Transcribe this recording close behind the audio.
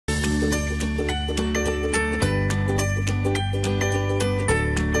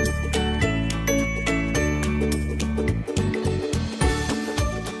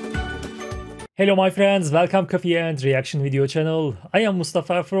Hello my friends, welcome Coffee and Reaction video channel. I am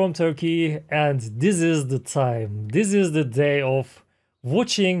Mustafa from Turkey and this is the time. This is the day of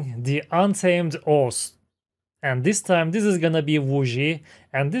watching the Untamed Ost. And this time this is gonna be Wuji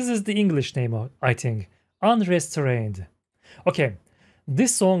and this is the English name, I think. Unrestrained. Okay,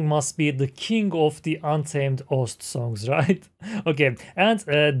 this song must be the king of the Untamed Ost songs, right? Okay, and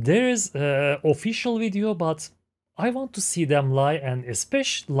there is official video, but I want to see them live and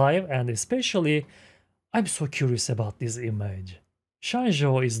especially I'm so curious about this image.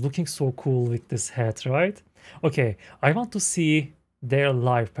 Shanzhou is looking so cool with this hat, right? Okay, I want to see their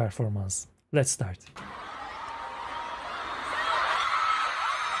live performance. Let's start.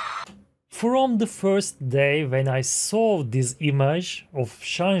 From the first day when I saw this image of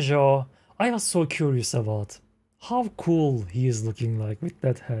Shanzhou, I was so curious about how cool he is looking like with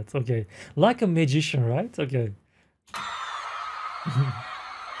that hat. Okay, like a magician, right? Okay.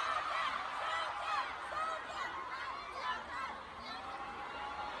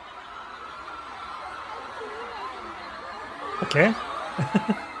 Okay.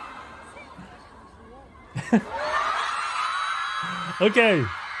 Okay.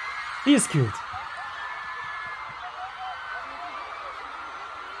 He's cute.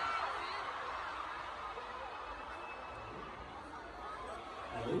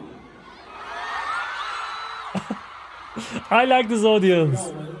 I like this audience.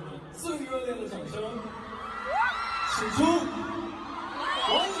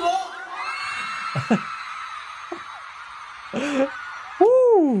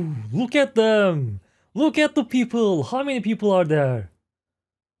 Woo! Look at them. Look at the people. How many people are there?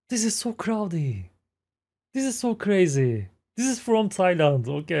 This is so crowded. This is so crazy. This is from Thailand.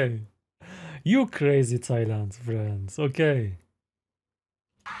 Okay. You crazy Thailand friends. Okay.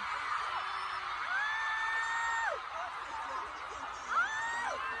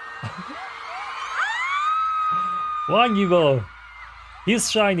 Wang Yibo. He's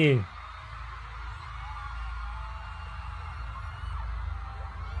shiny.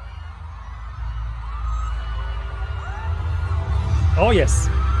 Oh yes.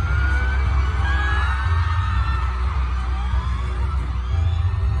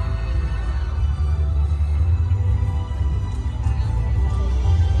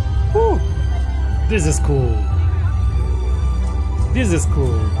 Whew. This is cool. This is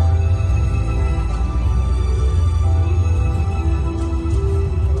cool.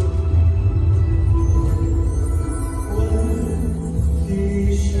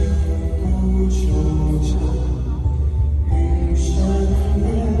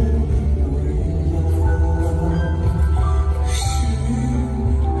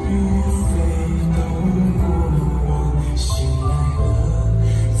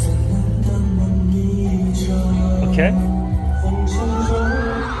 Okay.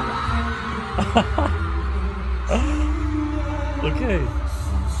 Okay.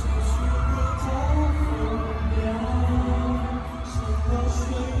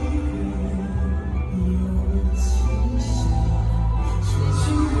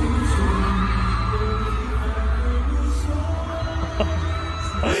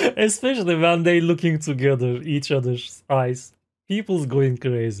 Especially when they looking together, each other's eyes. People's going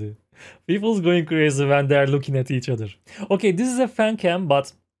crazy. People's going crazy when they're looking at each other. Okay, this is a fan cam,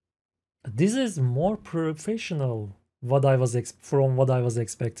 but this is more professional from what I was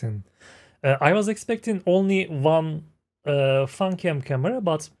expecting. I was expecting only one fan cam camera,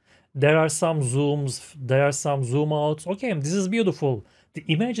 but there are some zooms, there are some zoom outs. Okay, this is beautiful. The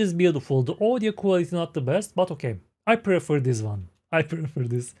image is beautiful. The audio quality not the best, but okay. I prefer this one. I prefer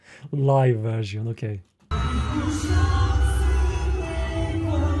this live version. Okay.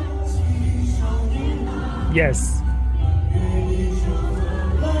 Yes.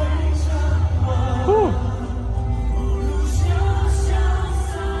 Whew.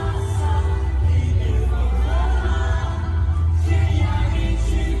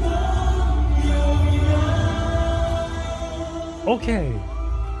 Okay.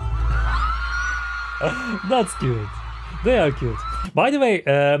 That's cute. They are cute. By the way,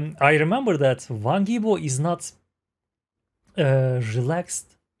 I remember that Wang Yibo is not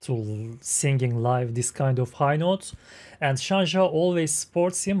relaxed to singing live this kind of high notes, and Shanzhou always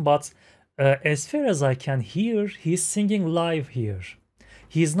supports him, but as far as I can hear, he's singing live here.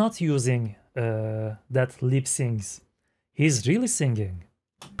 He's not using that lip syncs. He's really singing.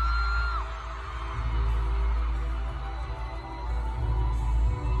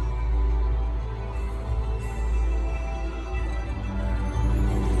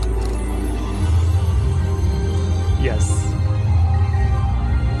 Yes.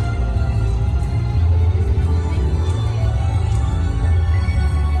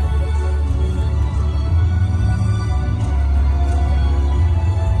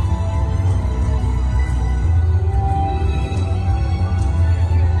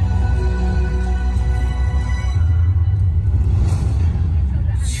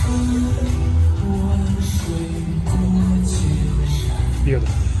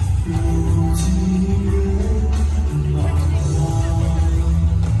 Beautiful.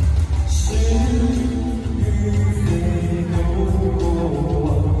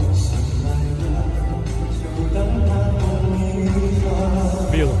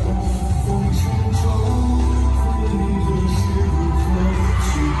 Beautiful.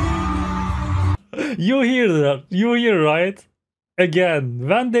 You hear that? You hear, right? Again,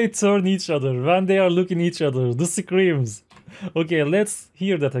 when they turn each other, when they are looking each other, the screams. Okay, let's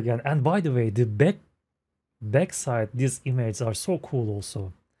hear that again. And by the way, the backside, these images are so cool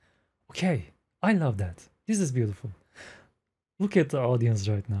also. Okay, I love that. This is beautiful. Look at the audience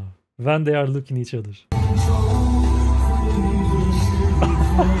right now, when they are looking each other.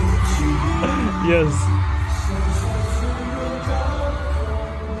 Yes.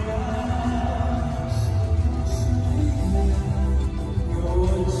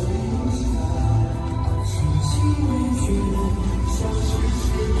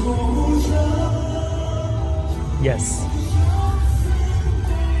 Yes.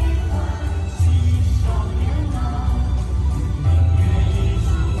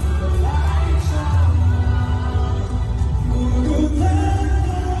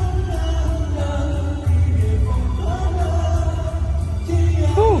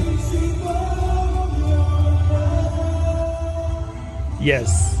 Woo.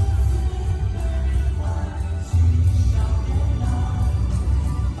 Yes.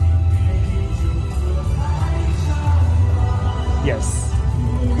 Yes.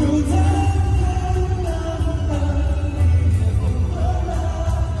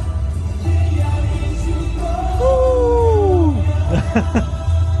 Woo!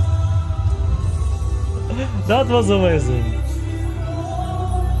 That was amazing.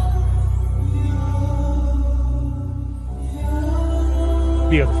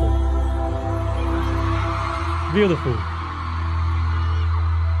 Beautiful. Beautiful.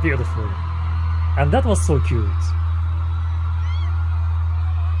 Beautiful. And that was so cute.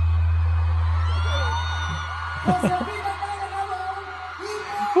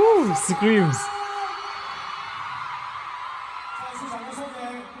 Woo, screams.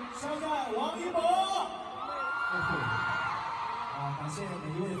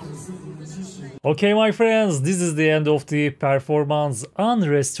 Okay, my friends, this is the end of the performance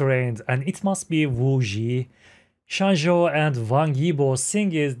Unrestrained, and it must be Wuji, Zhan and Wang Yibo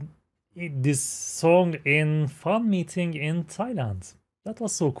singing this song in fan meeting in Thailand. That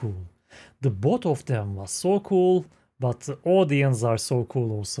was so cool. The both of them was so cool, but the audience are so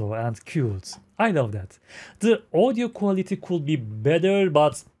cool also and cute. I love that. The audio quality could be better,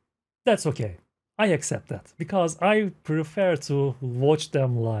 but that's okay. I accept that because I prefer to watch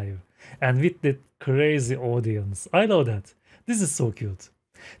them live and with the crazy audience. I love that. This is so cute.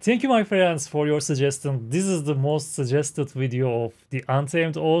 Thank you, my friends, for your suggestion. This is the most suggested video of the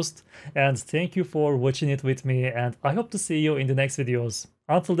Untamed host, and thank you for watching it with me, and I hope to see you in the next videos.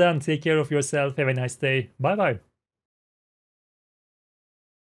 Until then, take care of yourself. Have a nice day. Bye bye.